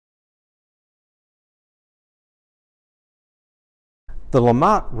The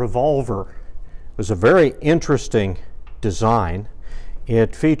LeMat Revolver was a very interesting design.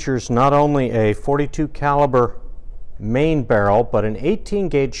 It features not only a .42 caliber main barrel, but an 18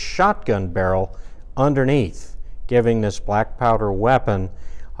 gauge shotgun barrel underneath, giving this black powder weapon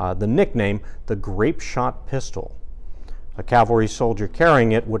the nickname the grape shot pistol. A cavalry soldier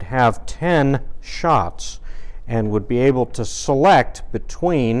carrying it would have 10 shots and would be able to select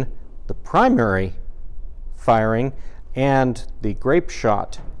between the primary firing and the grape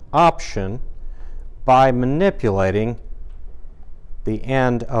shot option by manipulating the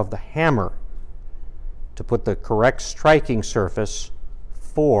end of the hammer to put the correct striking surface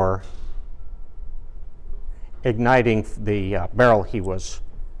for igniting the barrel he was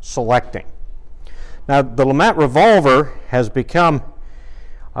selecting. Now, the LeMat Revolver has become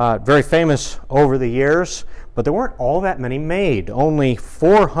very famous over the years, but there weren't all that many made. Only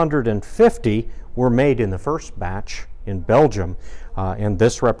 450 were made in the first batch in Belgium, and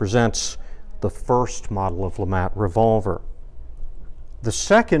this represents the first model of LeMat Revolver. The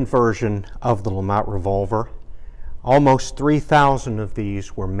second version of the LeMat Revolver, almost 3,000 of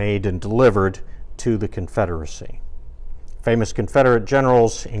these were made and delivered to the Confederacy. Famous Confederate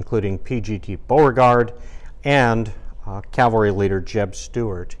generals, including P.G.T. Beauregard and cavalry leader Jeb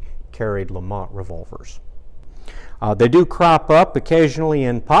Stuart, carried LeMat revolvers. They do crop up occasionally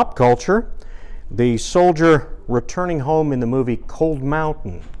in pop culture. The soldier returning home in the movie Cold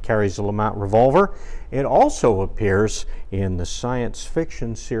Mountain carries a LeMat revolver. It also appears in the science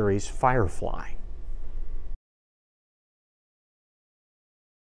fiction series Firefly.